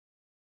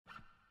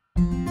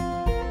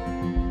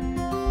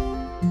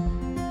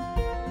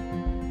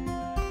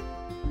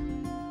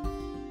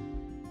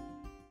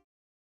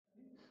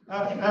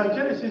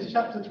Genesis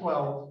chapter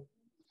 12,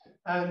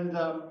 and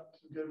we're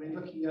going to be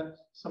looking at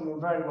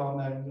someone very well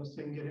known. You'll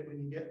soon get it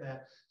when you get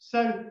there.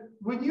 So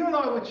when you and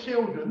I were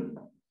children,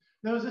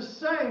 there was a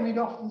saying we'd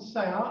often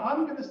say.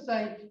 I'm going to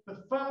say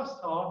the first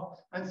half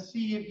and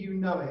see if you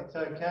know it,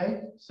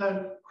 okay?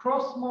 So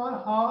cross my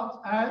heart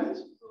and...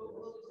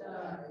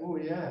 Oh,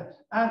 yeah.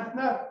 And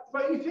now,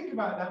 but you think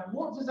about that.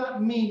 What does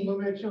that mean when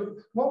we're children?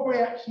 What were we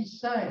actually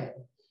saying?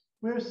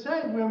 We were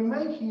saying we were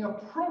making a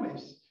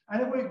promise.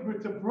 And if we were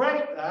to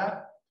break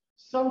that,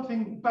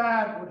 something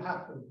bad would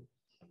happen.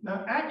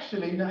 Now,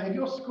 actually, now, if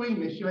you're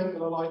squeamish, you ain't going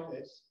to like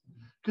this.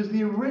 Because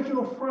the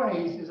original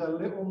phrase is a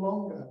little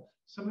longer.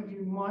 Some of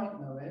you might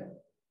know it.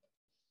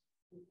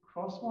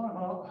 Cross my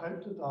heart,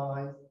 hope to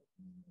die.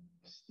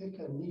 Stick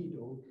a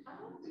needle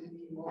in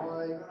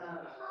my...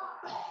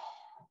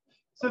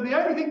 So the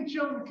only thing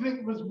children could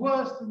think was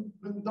worse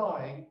than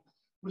dying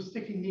was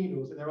sticking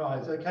needles in their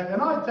eyes, okay?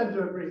 And I tend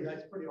to agree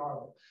that's pretty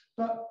horrible.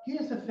 But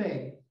here's the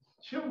thing.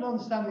 Children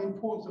understand the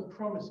importance of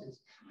promises.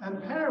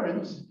 And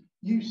parents,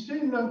 you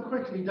soon know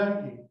quickly,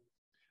 don't you,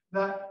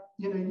 that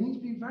you need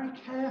to be very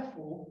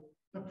careful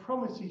the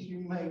promises you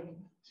make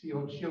to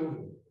your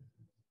children.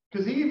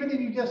 Because even if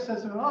you just say,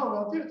 oh, well,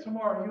 I'll do it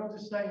tomorrow, you're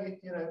just saying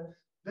it,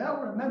 they'll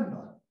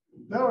remember.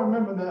 They'll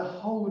remember, they'll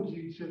hold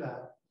you to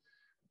that.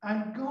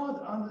 And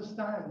God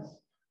understands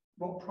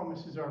what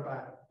promises are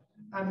about.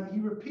 And he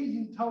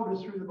repeatedly told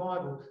us through the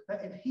Bible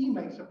that if he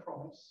makes a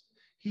promise,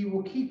 he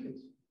will keep it.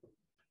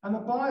 And the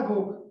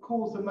Bible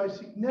calls the most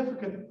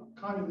significant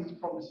kind of these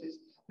promises,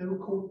 they were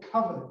called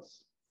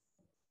covenants.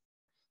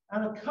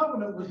 And a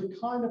covenant was the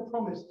kind of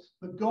promise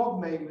that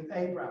God made with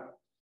Abraham,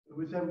 who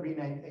was then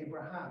renamed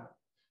Abraham.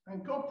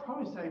 And God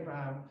promised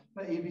Abraham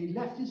that if he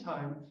left his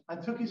home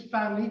and took his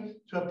family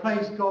to a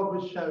place God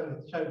would show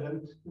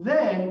them,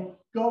 then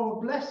God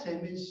would bless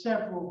him in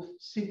several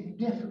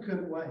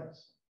significant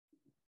ways.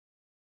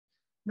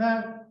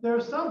 Now, there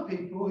are some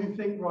people who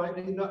think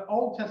rightly that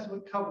Old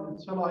Testament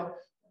covenants are like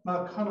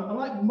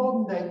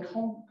modern day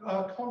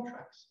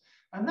contracts.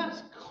 And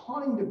that's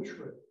kind of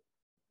true.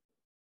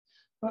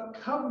 But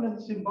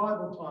covenants in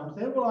Bible times,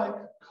 they were like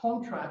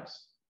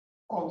contracts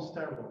on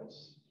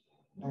steroids.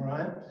 All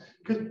right?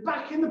 Because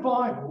back in the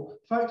Bible,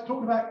 folks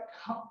talked about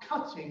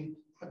cutting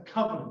a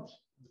covenant.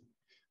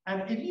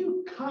 And if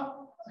you cut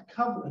a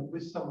covenant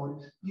with someone,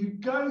 you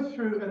go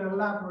through an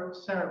elaborate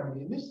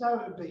ceremony. And this is how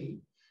it would be.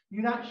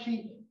 You'd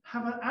actually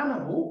have an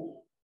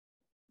animal,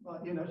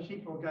 like,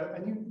 sheep or goat,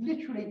 and you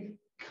literally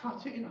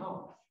cut it in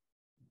half.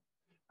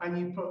 And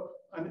you put,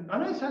 and I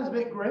know it sounds a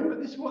bit grim,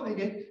 but this is what they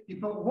did. You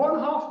put one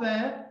half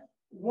there,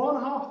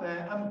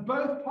 and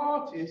both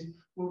parties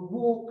would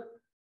walk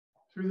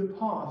through the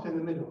path in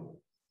the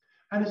middle.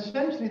 And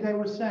essentially they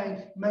were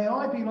saying, may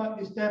I be like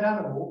this dead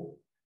animal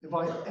if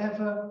I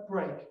ever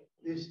break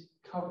this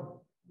covenant.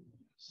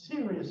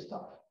 Serious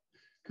stuff.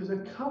 Because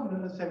a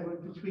covenant, as I said, was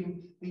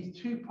between these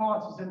two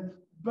parties, and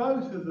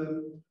both of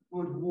them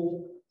would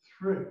walk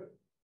through.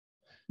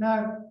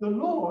 Now, the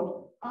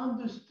Lord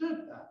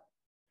understood that.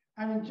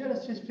 And in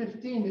Genesis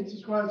 15, it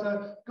describes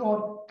how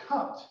God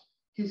cut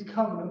his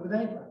covenant with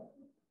Abraham.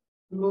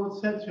 The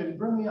Lord said to him,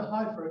 bring me a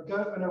heifer, a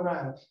goat, and a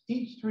ram,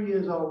 each 3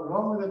 years old,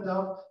 along with a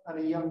dove and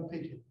a young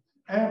pigeon.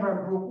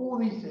 Abraham brought all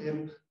these to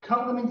him,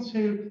 cut them in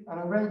two, and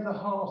arranged the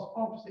halves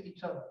opposite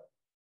each other.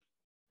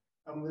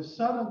 And when the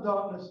sun had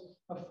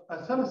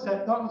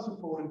set, darkness had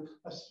fallen,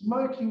 a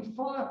smoking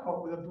fire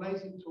pot with a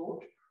blazing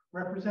torch,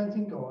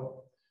 representing God,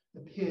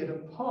 appeared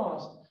and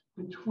passed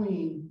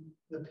between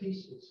the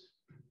pieces.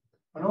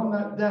 And on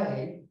that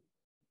day,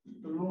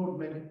 the Lord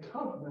made a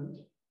covenant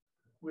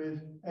with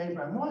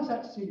Abraham. Why is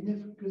that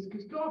significant?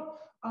 Because God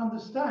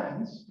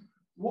understands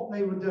what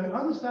they were doing,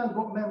 understands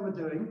what men were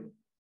doing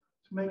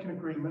to make an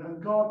agreement,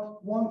 and God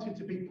wanted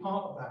to be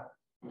part of that.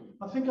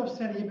 I think I've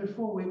said it here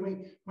before, when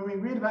we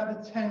read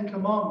about the 10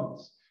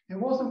 Commandments, it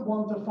wasn't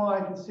 1 to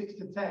 5 and 6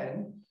 to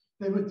 10.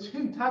 There were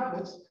 2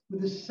 tablets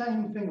with the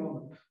same thing on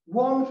them.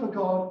 One for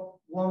God,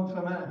 one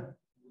for man.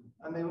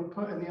 And they were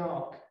put in the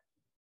ark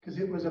because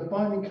it was a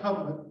binding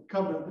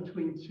covenant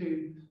between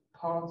 2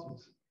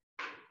 parties.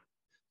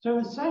 So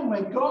in the same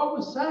way, God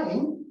was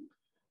saying,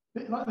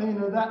 like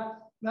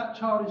that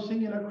child is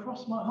singing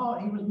across my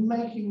heart. He was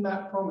making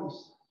that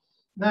promise.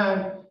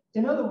 Now,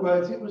 in other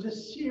words, it was a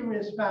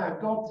serious vow.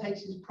 God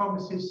takes his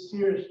promises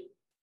seriously.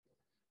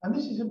 And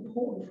this is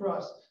important for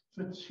us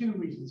for 2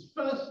 reasons.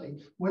 Firstly,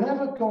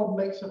 whenever God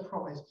makes a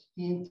promise,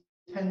 he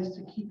intends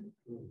to keep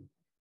it.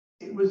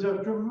 It was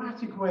a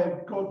dramatic way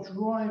of God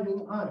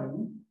driving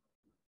home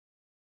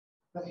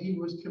that he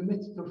was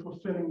committed to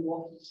fulfilling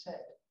what he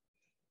said.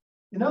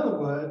 In other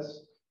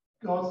words,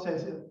 God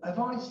says, if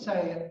I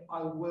say it,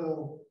 I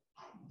will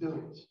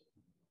do it.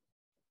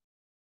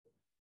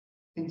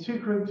 In 2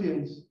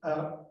 Corinthians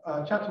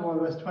chapter 1,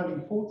 verse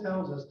 20, Paul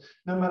tells us,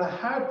 no matter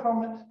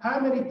how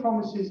many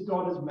promises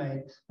God has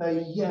made,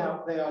 they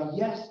are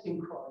yes in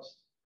Christ.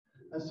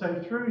 And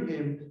so through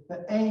him,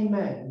 the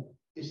amen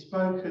is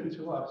spoken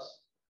to us,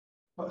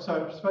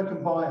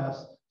 spoken by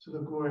us to the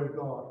glory of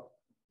God.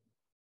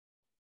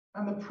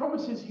 And the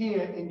promises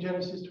here in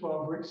Genesis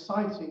 12 are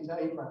exciting to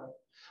Abraham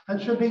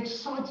and should be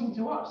exciting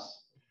to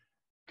us,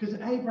 because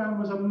Abraham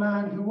was a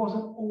man who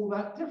wasn't all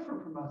that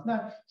different from us.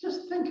 Now,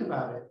 just think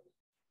about it.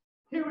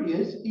 Here he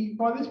is.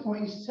 By this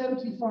point, he's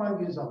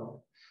 75 years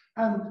old.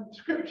 And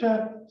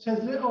Scripture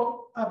says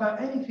little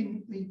about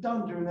anything he'd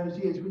done during those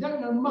years. We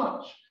don't know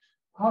much,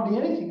 hardly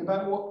anything,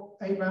 about what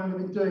Abraham had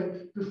been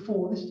doing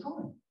before this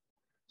time.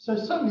 So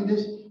suddenly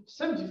this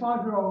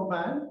 75-year-old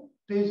man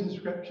appears in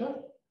Scripture.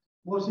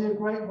 Was he a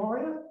great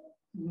warrior?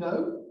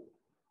 No.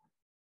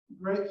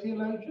 Great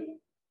theologian?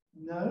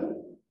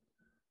 No.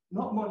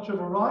 Not much of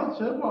a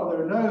writer. Well,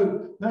 there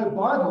are no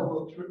Bible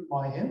books written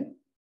by him.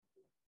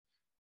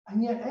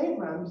 And yet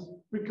Abraham's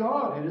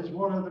regarded as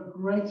one of the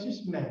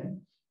greatest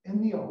men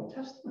in the Old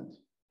Testament.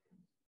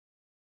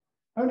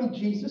 Only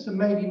Jesus and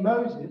maybe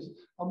Moses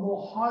are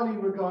more highly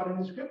regarded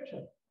in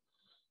Scripture.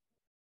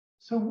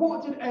 So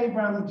what did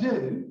Abraham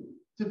do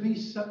to be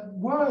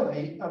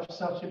worthy of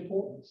such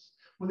importance?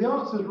 Well, the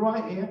answer is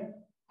right here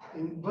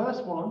in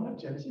verse 1 of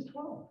Genesis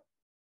 12.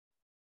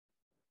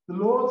 The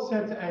Lord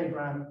said to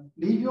Abraham,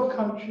 leave your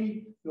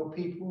country, your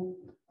people,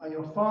 and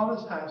your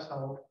father's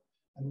household,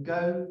 and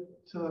go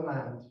to the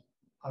land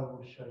I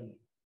will show you.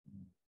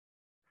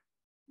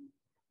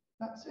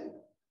 That's it.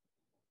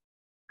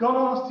 God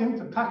asked him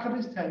to pack up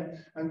his tent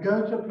and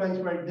go to a place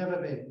where he'd never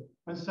been.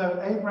 And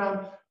so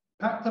Abraham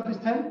packed up his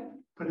tent,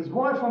 put his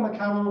wife on the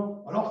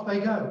camel, and off they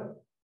go.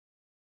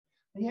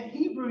 And yet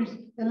Hebrews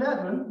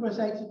 11, verse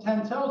 8 to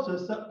 10 tells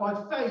us that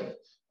by faith,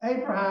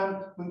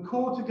 Abraham, when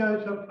called to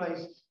go to a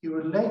place he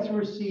would later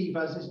receive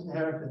as his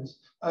inheritance,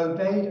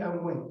 obeyed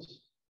and went,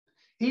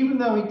 even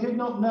though he did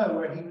not know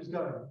where he was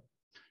going.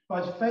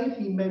 By faith,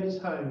 he made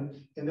his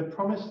home in the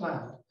promised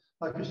land,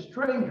 like a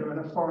stranger in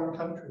a foreign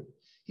country.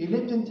 He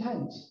lived in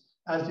tents,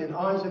 as did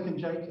Isaac and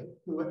Jacob,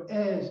 who were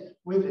heirs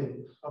with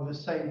him of the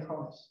same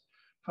promise.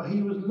 For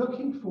he was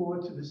looking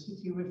forward to the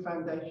city with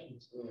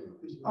foundations,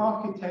 whose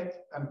architect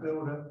and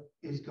builder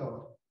is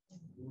God.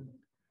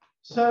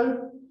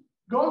 So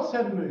God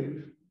said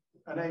move,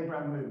 and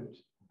Abraham moved.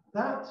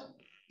 That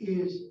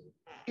is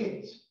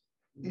it.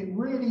 It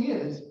really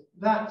is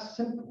that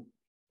simple.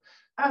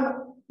 And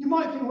you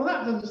might think, well,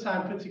 that doesn't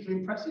sound particularly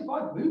impressive.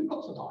 I've moved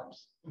lots of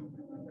times.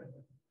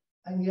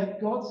 And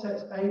yet God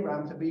sets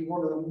Abraham to be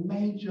one of the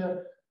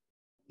major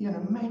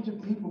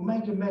people,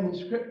 major men in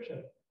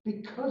Scripture,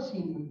 because he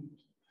moved.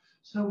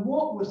 So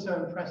what was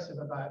so impressive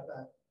about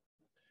that?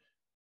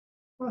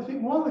 Well, I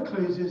think one of the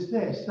clues is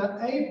this,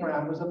 that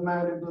Abraham was a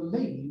man who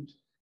believed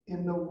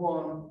in the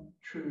one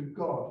true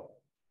God.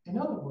 In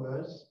other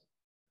words,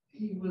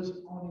 he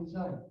was on his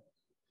own.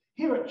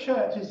 Here at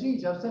church, it's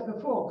easy. I've said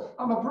before,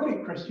 I'm a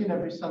brilliant Christian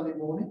every Sunday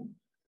morning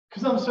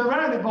because I'm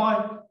surrounded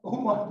by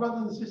all my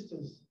brothers and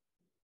sisters.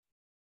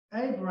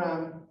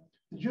 Abraham,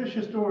 the Jewish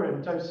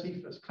historian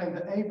Josephus, claimed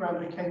that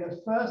Abraham became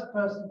the first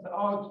person to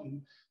argue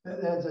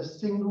that there's a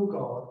single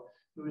God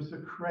who is the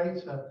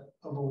creator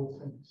of all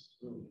things.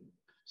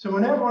 So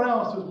when everyone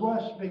else was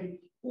worshipping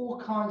all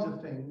kinds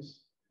of things,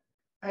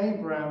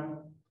 Abraham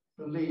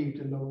believed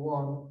in the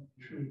one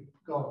true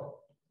God.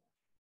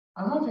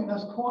 And I think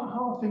that's quite a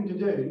hard thing to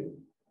do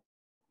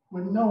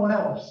when no one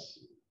else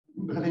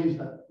believes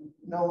that.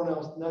 No one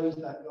else knows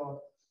that God.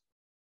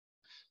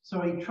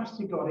 So he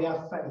trusted God, he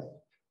had faith.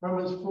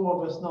 Romans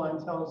 4 verse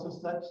 9 tells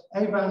us that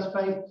Abraham's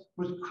faith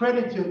was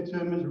credited to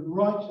him as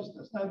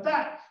righteousness. Now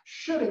that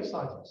should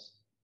excite us.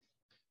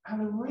 And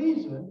the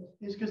reason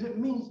is because it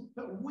means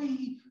that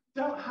we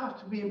don't have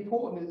to be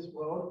important in this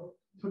world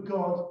for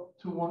God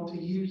to want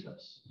to use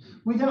us.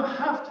 We don't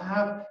have to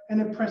have an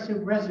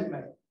impressive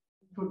resume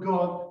for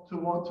God to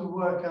want to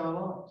work in our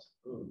lives.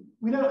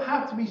 We don't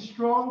have to be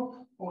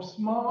strong or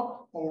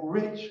smart or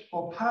rich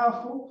or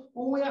powerful.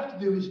 All we have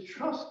to do is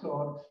trust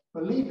God,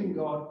 believe in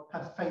God,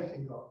 have faith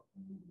in God.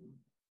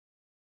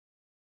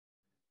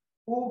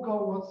 All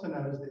God wants to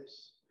know is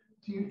this: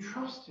 do you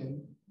trust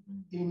him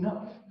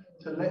enough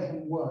to let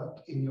him work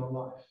in your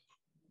life?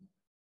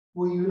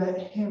 Will you let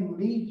him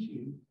lead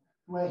you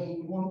where he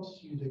wants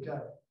you to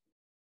go?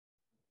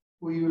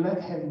 Will you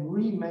let him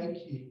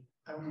remake you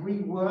and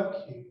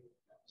rework you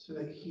so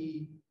that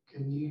he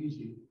can use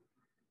you?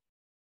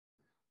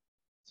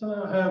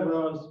 Something I heard when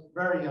I was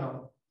very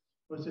young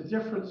was the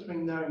difference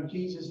between knowing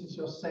Jesus is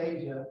your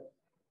Savior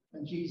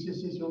and Jesus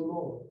is your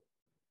Lord.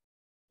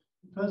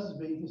 The person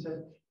speaking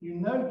said, you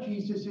know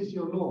Jesus is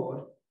your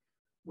Lord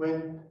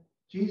when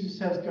Jesus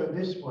says go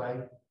this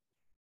way,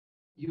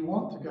 you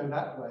want to go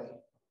that way,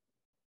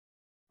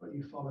 but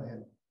you follow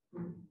him.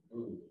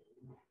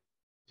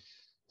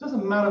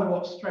 Doesn't matter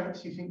what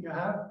strengths you think you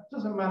have.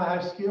 Doesn't matter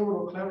how skilled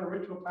or clever,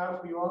 rich or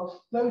powerful you are.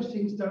 Those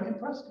things don't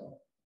impress God.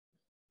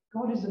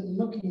 God isn't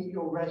looking at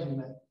your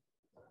resume.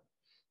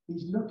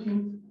 He's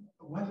looking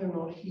at whether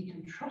or not he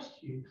can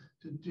trust you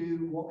to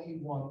do what he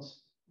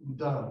wants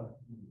done.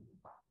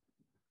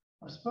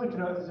 I've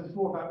spoken about this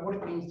before about what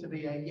it means to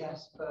be a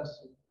yes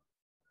person.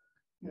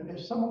 You know,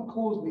 if someone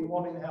calls me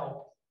wanting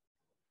help,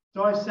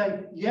 Do I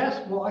say,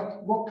 yes,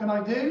 what can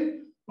I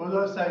do? Or do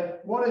I say,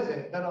 what is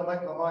it? Then I'll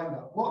make my mind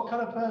up. What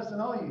kind of person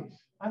are you?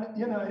 And,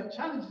 it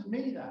challenges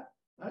me that.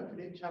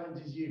 Hopefully it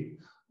challenges you.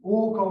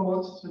 All God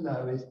wants to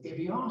know is, if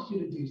he asks you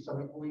to do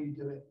something, will you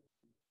do it?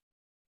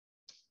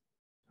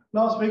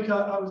 Last week,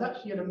 I was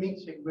actually at a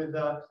meeting with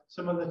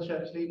some other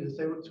church leaders.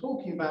 They were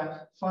talking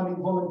about finding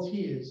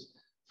volunteers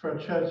for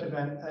a church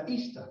event at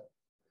Easter.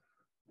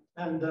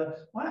 And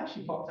I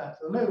actually popped out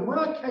to the loo. When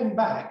I came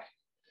back,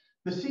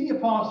 the senior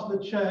pastor of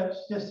the church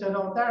just said,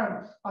 oh,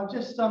 Darren, I've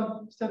just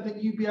said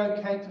that you'd be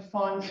okay to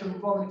find some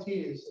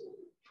volunteers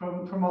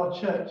from our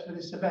church for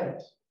this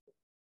event.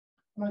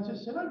 And I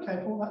just said,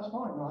 okay, Paul, that's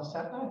fine. And I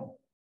sat down.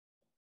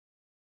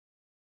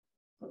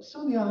 But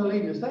some of the other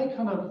leaders, they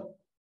kind of,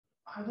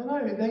 I don't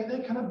know, they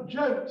kind of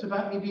joked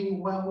about me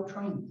being well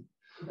trained,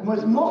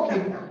 almost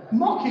mocking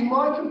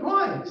my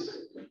compliance.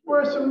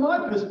 Whereas from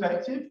my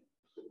perspective,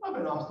 I've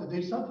been asked to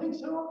do something,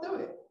 so I'll do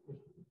it.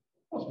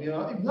 It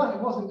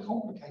wasn't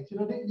complicated.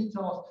 I didn't need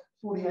to ask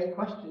 48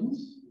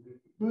 questions.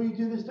 Will you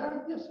do this,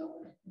 Darren? Yes, I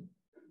will.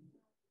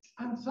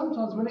 And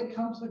sometimes when it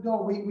comes to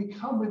God, we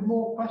come with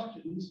more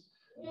questions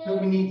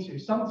than we need to.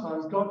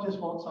 Sometimes God just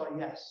wants our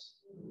yes,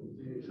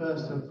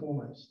 first and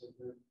foremost.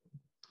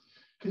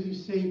 Because you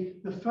see,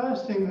 the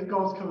first thing that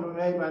God's covenant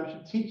with Abraham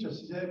should teach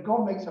us is that if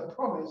God makes a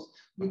promise,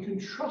 we can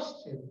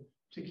trust him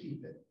to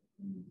keep it.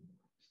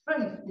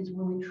 Faith is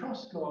when we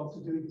trust God to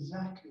do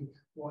exactly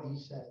what he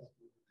said.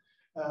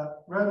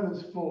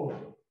 Romans 4,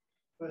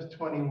 verse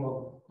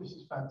 21. This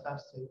is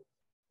fantastic. It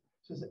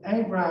says,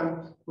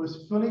 Abraham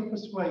was fully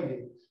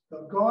persuaded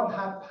that God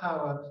had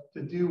power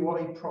to do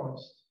what he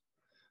promised.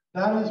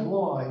 That is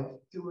why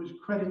it was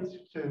credited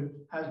to him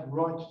as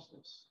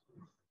righteousness.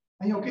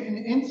 And you're getting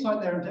an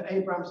insight there into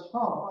Abraham's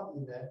heart, aren't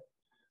you there?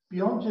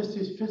 Beyond just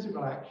his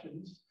physical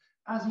actions,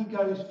 as he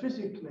goes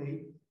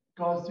physically,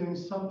 God's doing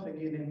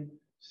something in him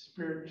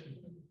spiritually.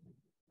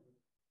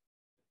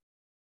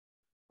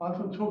 I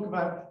often talk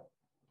about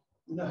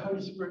the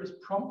Holy Spirit is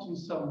prompting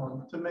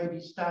someone to maybe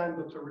stand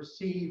or to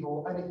receive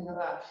or anything like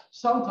that.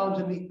 Sometimes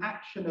in the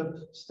action of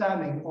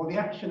standing or the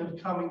action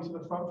of coming to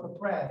the front for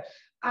prayer,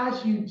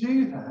 as you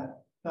do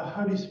that, the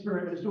Holy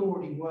Spirit is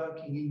already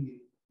working in you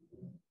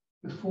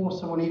before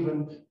someone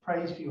even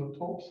prays for you or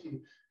talks to you,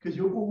 because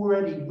you're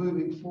already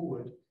moving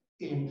forward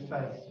in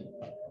faith.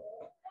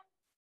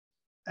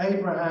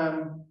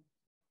 Abraham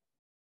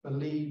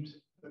believed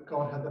that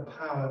God had the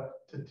power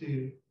to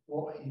do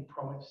what he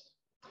promised.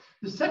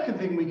 The second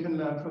thing we can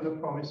learn from the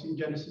promise in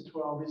Genesis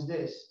 12 is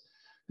this,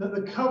 that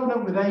the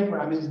covenant with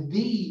Abraham is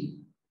the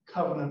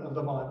covenant of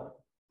the Bible.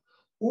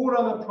 All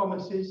other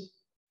promises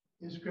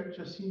in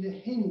Scripture seem to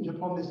hinge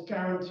upon this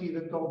guarantee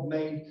that God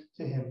made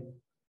to him.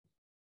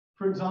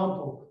 For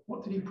example,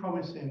 what did he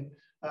promise him?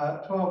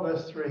 12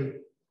 verse 3.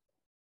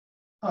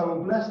 I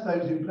will bless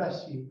those who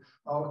bless you.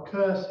 I will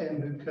curse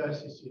him who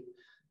curses you.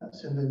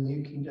 That's in the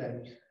New King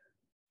James.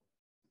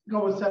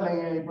 God was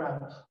telling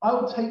Abraham, I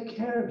will take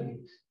care of you.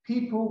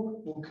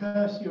 People will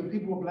curse you and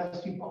people will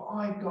bless you, but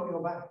I've got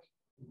your back.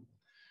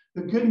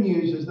 The good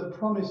news is that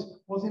promise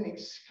wasn't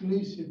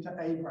exclusive to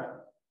Abraham.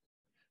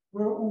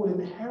 We're all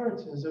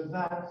inheritors of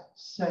that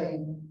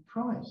same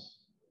promise.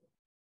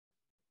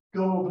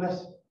 God will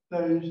bless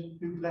those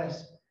who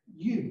bless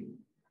you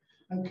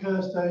and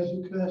curse those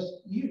who curse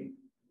you.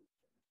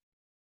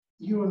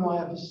 You and I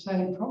have the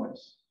same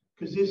promise,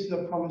 because this is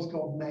the promise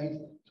God made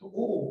to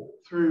all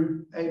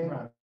through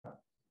Abraham.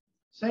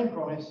 Same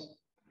promise,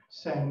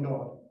 same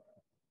God.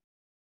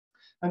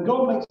 And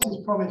God makes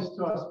his promise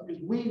to us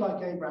because we,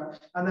 like Abraham,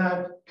 are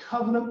now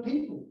covenant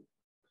people.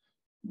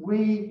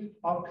 We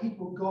are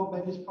people God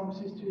made his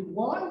promises to.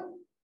 Why?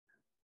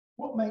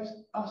 What makes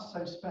us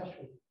so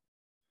special?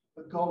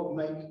 That God will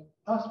make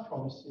us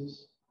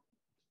promises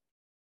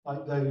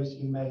like those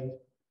he made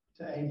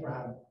to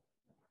Abraham.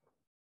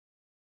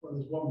 Well,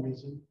 there's one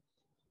reason.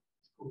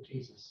 It's called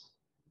Jesus.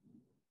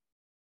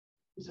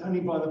 It's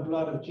only by the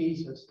blood of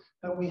Jesus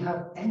that we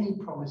have any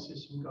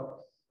promises from God.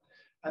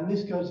 And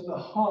this goes to the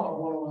heart of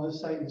what I want to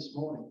say this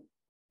morning.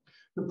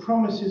 The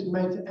promises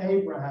made to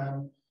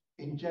Abraham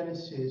in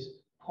Genesis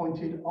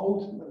pointed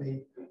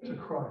ultimately to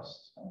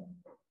Christ.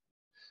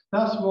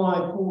 That's why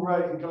Paul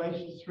wrote in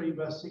Galatians 3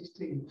 verse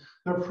 16,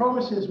 the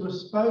promises were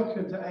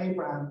spoken to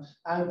Abraham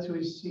and to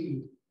his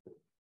seed.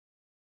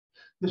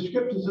 The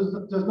scriptures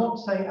does not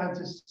say and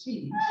to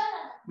seeds,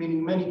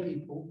 meaning many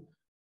people,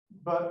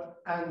 but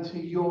and to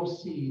your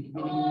seed,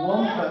 meaning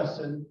one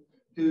person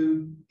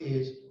who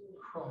is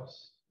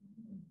Christ.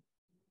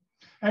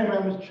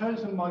 Abraham was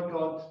chosen by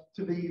God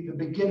to be the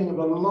beginning of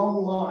a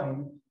long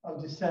line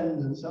of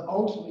descendants that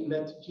ultimately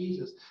led to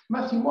Jesus.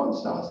 Matthew 1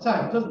 starts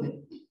out, doesn't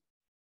it?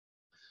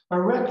 A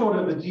record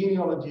of the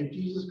genealogy of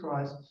Jesus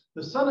Christ,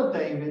 the son of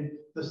David,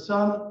 the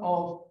son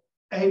of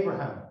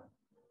Abraham.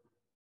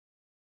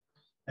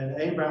 And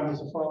Abraham was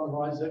the father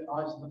of Isaac,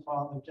 Isaac the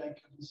father of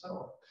Jacob, and so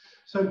on.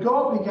 So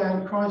God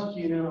began Christ's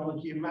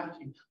genealogy in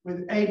Matthew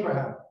with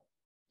Abraham.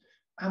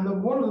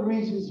 And one of the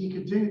reasons he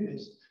could do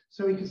this,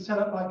 so he could set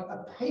up like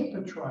a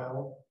paper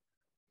trail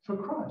for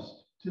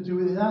Christ. to do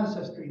with his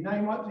ancestry. Now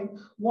you might think,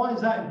 why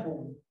is that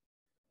important?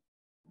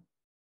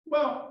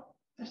 Well,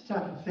 let's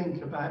have a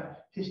think about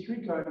history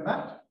going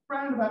back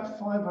around about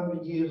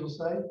 500 years or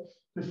so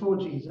before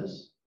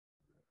Jesus.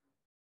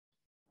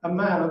 A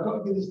man, I've got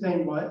to get his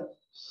name right,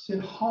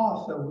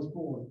 Siddhartha was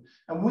born.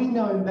 And we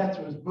know him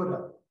better as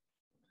Buddha.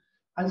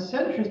 And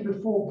centuries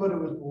before Buddha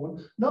was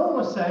born, no one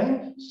was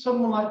saying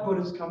someone like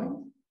Buddha's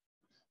coming.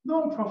 No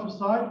one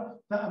prophesied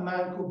that a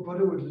man called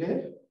Buddha would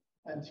live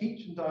and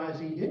teach and die as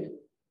he did.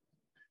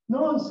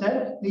 No one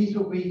said these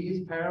will be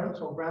his parents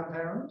or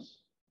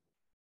grandparents.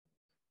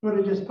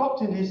 Buddha just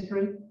popped in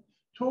history,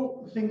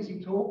 taught the things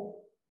he taught,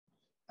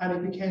 and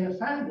he became the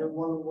founder of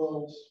one of the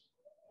world's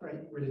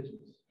great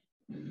religions.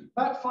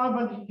 About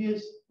 500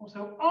 years or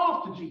so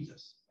after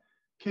Jesus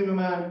came a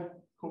man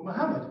called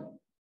Muhammad.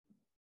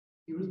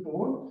 He was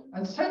born,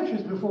 and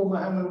centuries before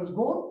Muhammad was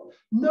born,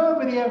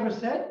 nobody ever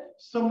said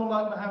someone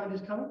like Muhammad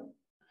is coming.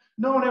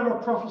 No one ever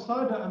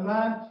prophesied that a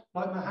man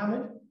like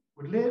Muhammad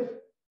would live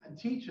and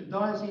teach and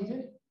die as he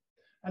did.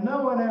 And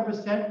no one ever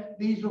said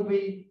these will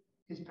be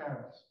his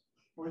parents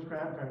or his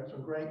grandparents or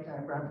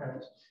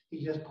great-grandparents.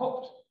 He just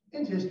popped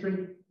into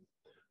history,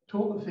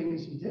 taught the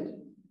things he did,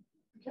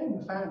 became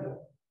the founder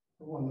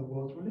of one of the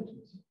world's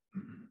religions.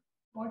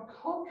 By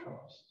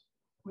contrast,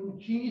 when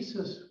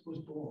Jesus was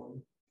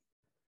born,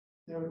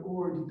 there had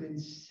already been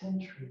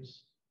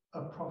centuries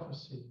of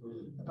prophecy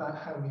about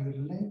how he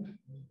would live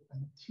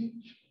and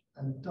teach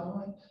and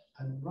die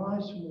and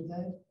rise from the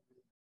dead.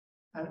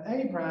 And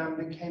Abraham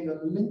became the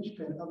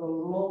linchpin of a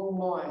long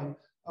line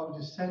of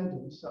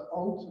descendants that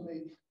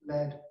ultimately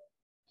led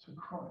to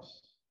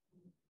Christ.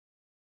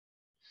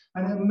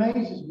 And it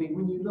amazes me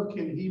when you look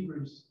in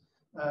Hebrews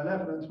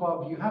 11 and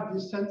 12, you have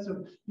this sense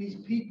of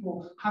these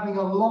people having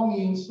a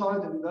longing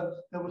inside them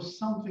that there was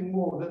something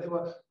more, that they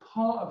were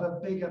part of a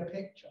bigger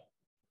picture.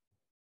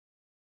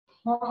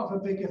 Part of a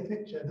bigger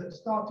picture that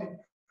started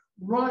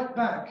right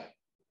back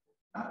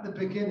at the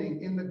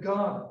beginning in the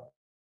garden,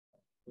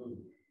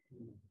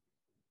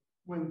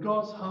 when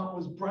God's heart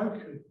was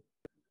broken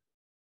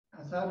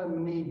as Adam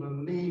and Eve were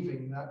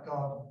leaving that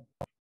garden.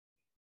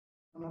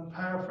 And I'm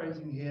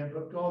paraphrasing here,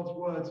 but God's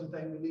words as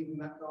they were leaving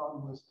that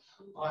garden was,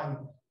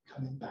 I'm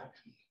coming back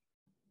for you.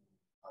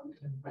 I'm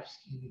going to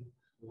rescue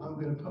you. I'm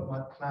going to put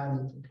my plan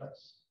into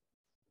place.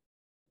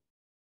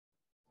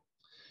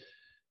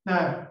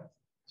 Now,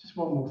 just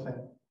one more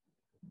thing.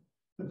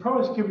 The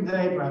promise given to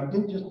Abraham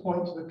didn't just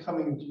point to the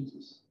coming of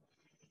Jesus.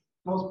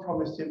 God's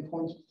promise to him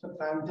pointed to the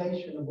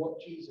foundation of what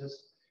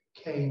Jesus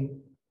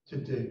came to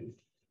do.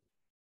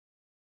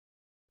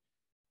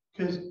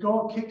 Because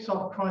God kicks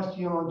off Christ's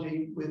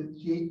genealogy with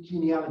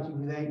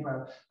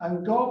Abraham,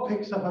 and God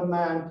picks up a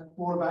man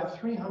born about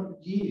 300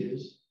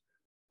 years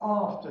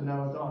after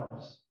Noah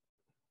dies.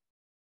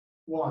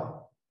 Why?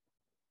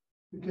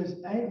 Because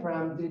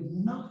Abraham did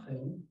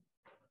nothing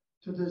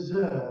to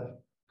deserve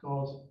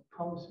God's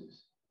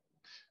promises.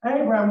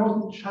 Abraham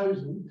wasn't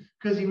chosen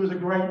because he was a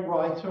great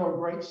writer or a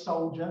great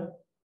soldier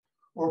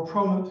or a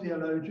prominent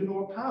theologian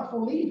or a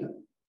powerful leader.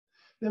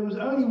 There was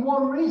only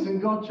one reason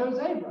God chose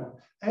Abraham.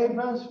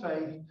 Abraham's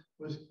faith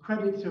was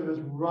credited to as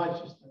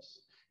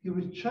righteousness. He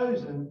was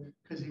chosen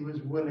because he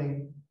was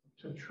willing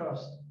to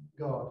trust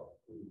God.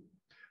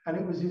 And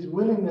it was his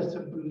willingness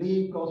to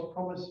believe God's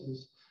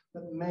promises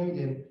that made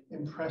him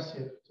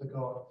impressive to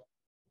God.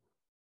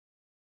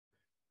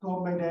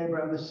 God made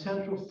Abraham the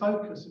central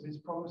focus of his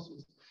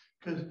promises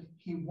because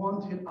he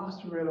wanted us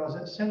to realize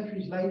that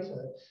centuries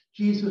later,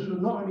 Jesus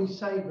would not only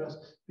save us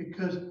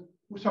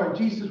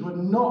Jesus would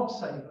not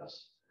save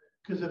us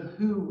because of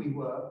who we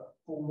were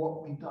or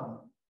what we'd done.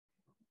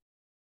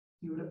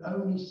 He would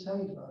only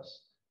save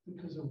us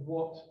because of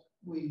what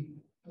we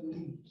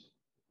believed.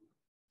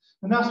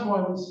 And that's why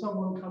when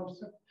someone comes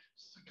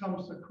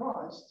to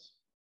Christ,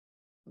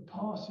 the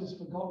past is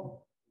forgotten.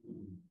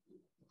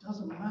 It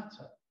doesn't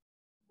matter.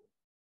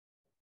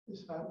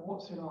 It's about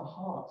what's in our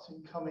hearts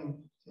in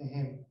coming to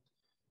him.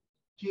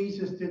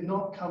 Jesus did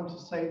not come to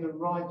save the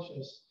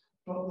righteous,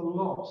 but the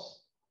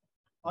lost.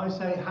 I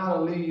say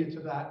hallelujah to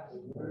that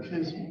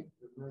because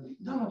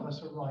none of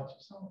us are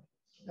righteous, are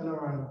we? In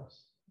our own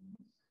eyes.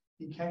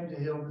 He came to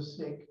heal the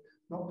sick,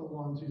 not the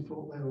ones who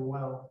thought they were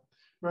well.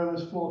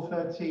 Romans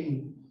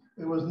 4:13.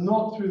 It was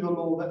not through the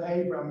law that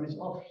Abraham and his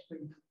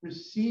offspring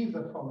received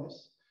the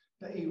promise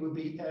that he would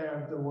be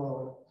heir of the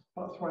world,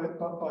 but by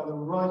the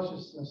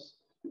righteousness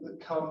that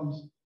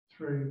comes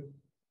through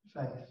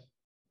faith.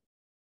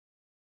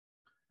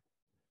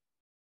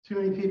 Too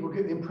many people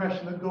get the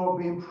impression that God will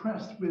be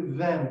impressed with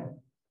them.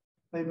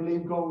 They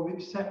believe God will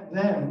accept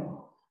them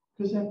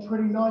because they're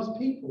pretty nice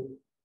people.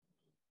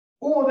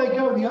 Or they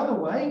go the other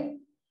way.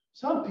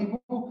 Some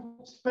people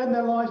spend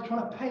their lives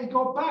trying to pay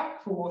God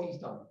back for what he's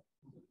done.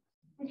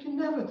 We can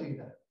never do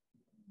that.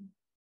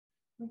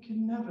 We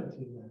can never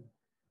do that.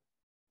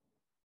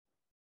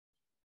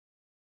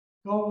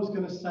 God was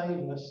going to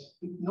save us,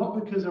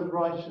 not because of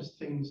righteous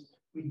things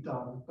we've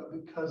done, but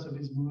because of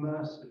his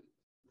mercy.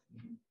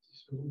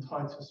 In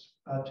Titus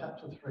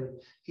chapter 3.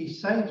 He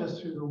saved us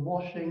through the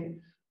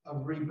washing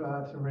of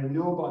rebirth and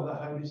renewal by the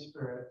Holy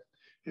Spirit,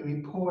 who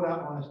he poured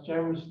out on us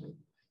generously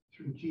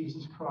through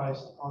Jesus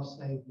Christ, our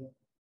Saviour.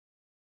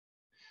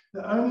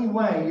 The only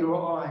way you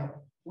or I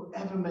will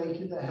ever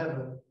make it to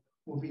heaven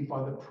will be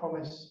by the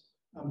promise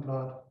and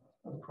blood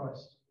of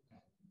Christ.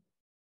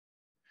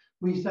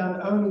 We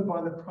stand only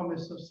by the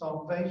promise of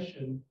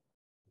salvation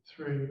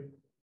through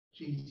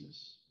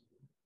Jesus.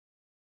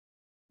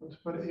 Or to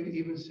put it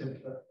even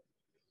simpler,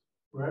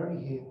 we're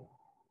only here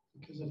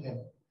because of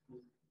him.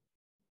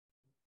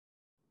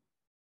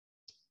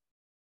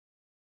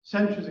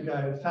 Centuries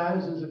ago,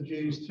 thousands of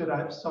Jews stood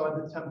outside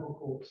the temple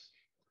courts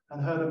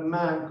and heard a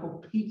man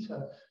called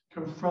Peter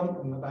confront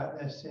them about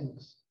their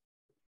sins.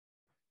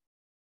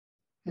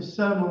 His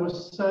sermon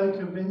was so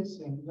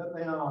convincing that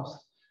they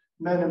asked,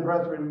 "Men and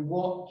brethren,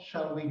 what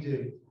shall we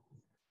do?"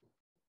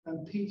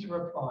 And Peter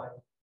replied,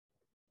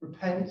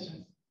 "Repent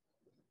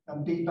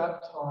and be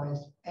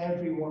baptized,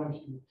 every one of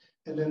you,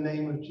 in the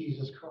name of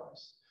Jesus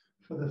Christ,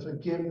 for the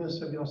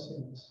forgiveness of your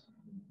sins,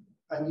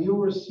 and you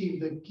will receive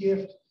the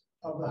gift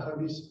of the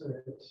Holy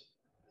Spirit.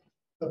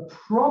 The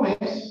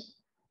promise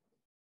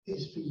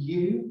is for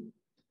you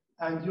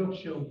and your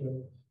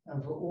children,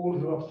 and for all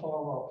who are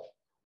far off,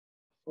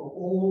 for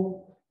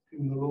all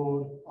whom the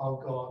Lord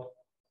our God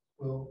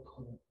will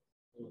call."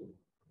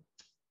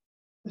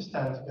 Let's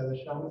stand together,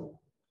 shall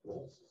we?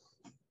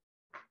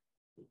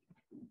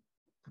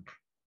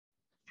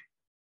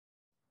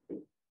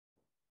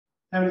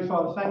 Heavenly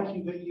Father, thank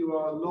you that you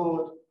are a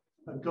Lord,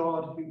 a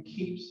God who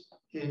keeps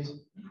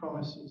his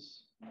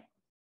promises,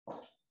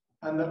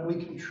 and that we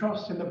can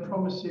trust in the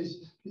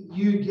promises that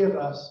you give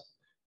us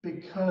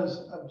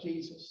because of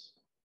Jesus.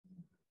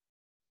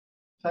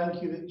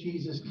 Thank you that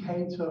Jesus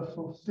came to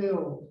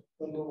fulfill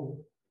the law.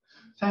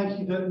 Thank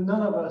you that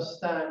none of us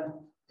stand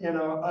in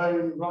our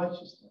own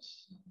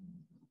righteousness.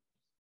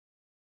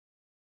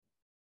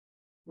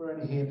 We're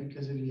only here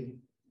because of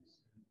you,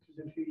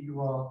 because of who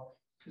you are,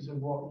 because of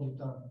what you've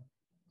done.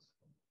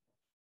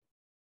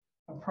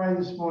 I pray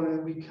this morning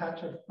that we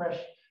catch a fresh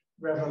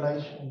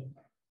revelation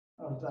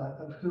of that,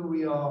 of who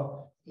we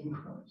are in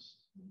Christ,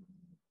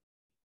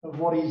 of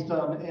what he's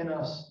done in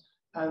us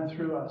and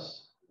through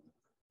us.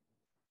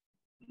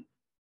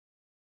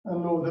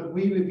 And Lord, that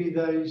we would be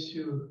those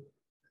who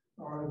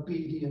are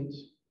obedient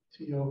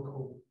to your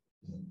call.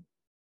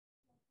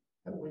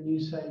 That when you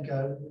say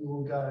go, we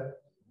will go.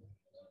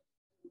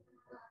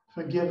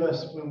 Forgive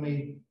us when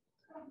we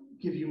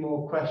give you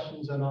more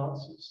questions than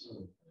answers.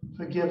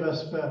 Forgive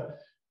us for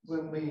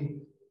when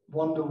we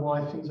wonder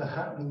why things are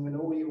happening, when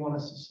all you want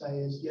us to say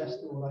is, "Yes,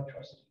 Lord, I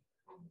trust you."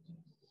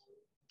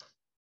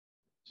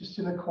 Just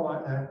in the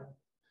quiet now,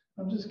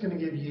 I'm just going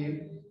to give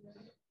you,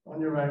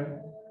 on your own,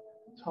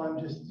 time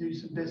just to do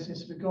some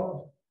business with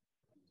God.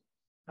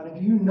 And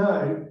if you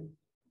know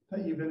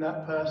that you've been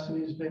that person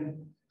who's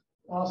been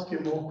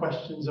asking more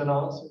questions than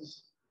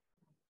answers,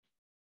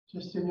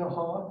 just in your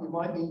heart, you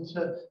might need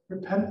to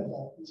repent of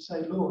that and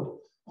say, "Lord,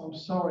 I'm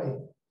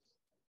sorry.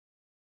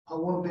 I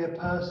want to be a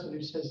person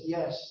who says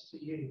yes to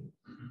you.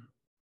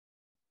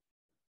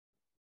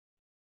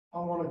 I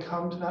want to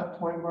come to that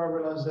point where I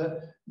realize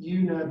that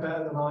you know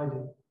better than I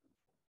do.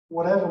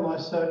 Whatever my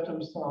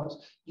circumstance,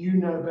 you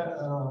know better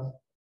than I."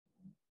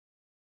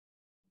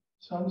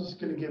 So I'm just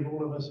going to give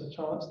all of us a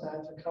chance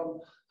now to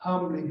come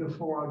humbly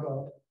before our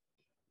God.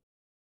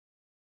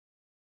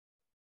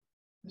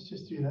 Let's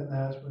just do that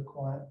now as we're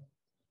quiet.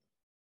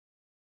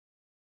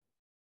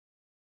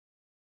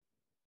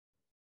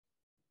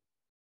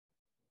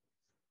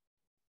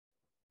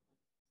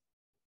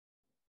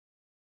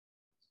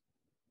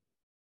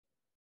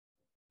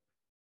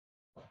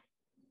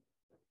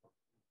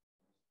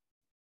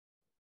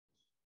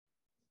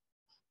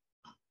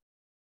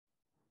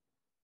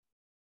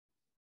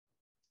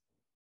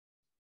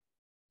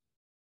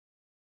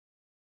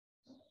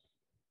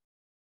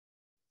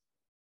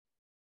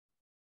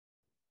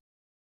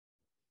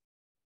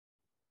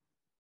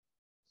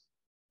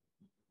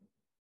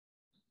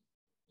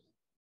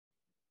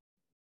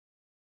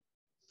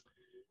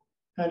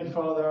 Heavenly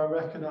Father, I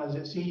recognize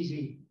it's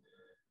easy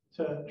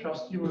to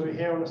trust you when we're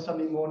here on a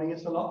Sunday morning.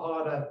 It's a lot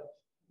harder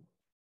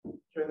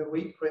during the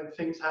week when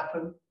things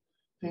happen,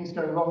 things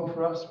go wrong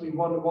for us. We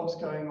wonder what's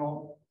going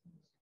on.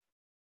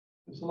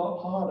 It's a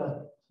lot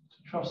harder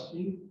to trust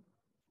you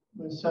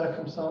when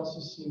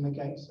circumstances seem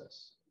against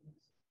us.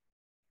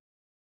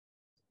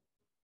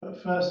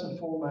 But first and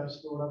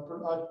foremost, Lord,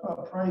 I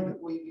pray that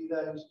we be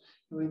those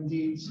who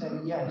indeed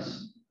say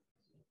yes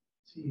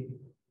to you.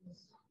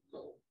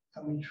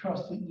 And we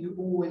trust that you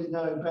always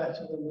know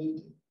better than we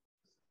do,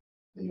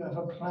 that you have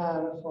a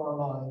plan for our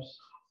lives.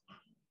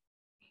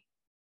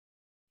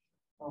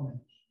 Amen.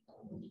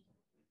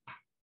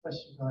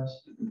 Bless you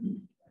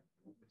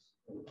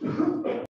guys.